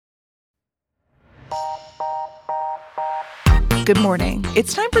Good morning.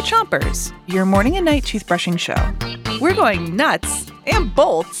 It's time for Chompers, your morning and night toothbrushing show. We're going nuts and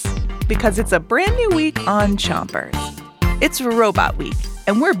bolts because it's a brand new week on Chompers. It's Robot Week,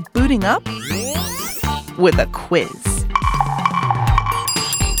 and we're booting up with a quiz.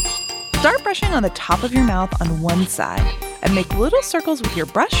 Start brushing on the top of your mouth on one side and make little circles with your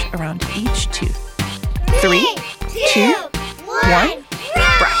brush around each tooth. 3, 2, 1,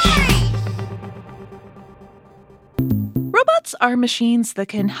 brush. Robots are machines that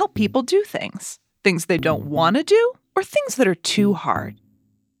can help people do things they don't want to do, or things that are too hard.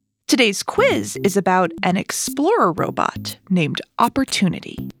 Today's quiz is about an explorer robot named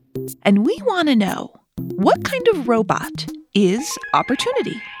Opportunity. And we want to know, what kind of robot is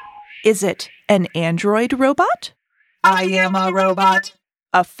Opportunity? Is it an android robot? I am a robot.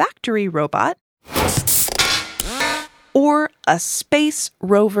 A factory robot? Or a space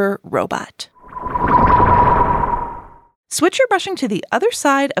rover robot? Switch your brushing to the other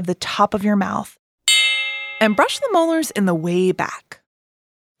side of the top of your mouth and brush the molars in the way back.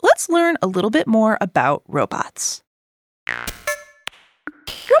 Let's learn a little bit more about robots.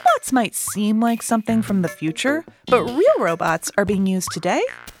 Robots might seem like something from the future, but real robots are being used today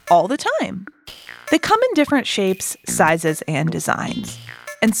all the time. They come in different shapes, sizes, and designs.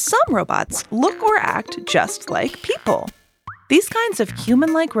 And some robots look or act just like people. These kinds of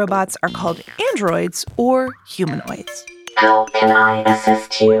human-like robots are called androids or humanoids. How can I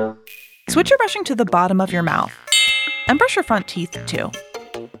assist you? Switch your brushing to the bottom of your mouth and brush your front teeth too.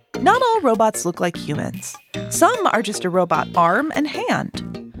 Not all robots look like humans. Some are just a robot arm and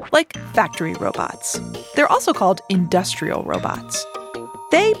hand, like factory robots. They're also called industrial robots.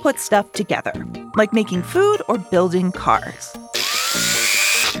 They put stuff together, like making food or building cars.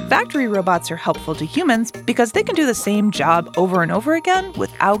 Factory robots are helpful to humans because they can do the same job over and over again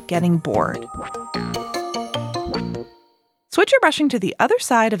without getting bored. Switch your brushing to the other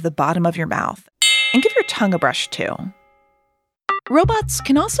side of the bottom of your mouth and give your tongue a brush too. Robots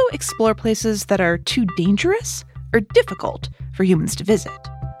can also explore places that are too dangerous or difficult for humans to visit,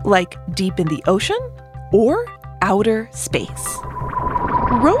 like deep in the ocean or outer space.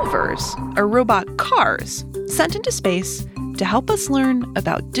 Rovers are robot cars sent into space to help us learn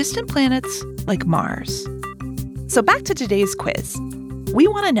about distant planets like Mars. So back to today's quiz. We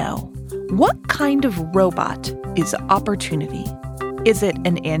want to know, what kind of robot is Opportunity? Is it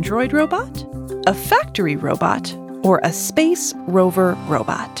an android robot, a factory robot, or a space rover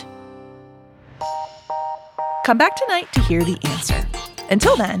robot? Come back tonight to hear the answer.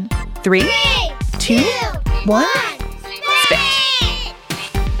 Until then, 3, 2, 1, spit!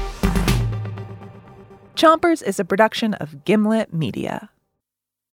 Chompers is a production of Gimlet Media.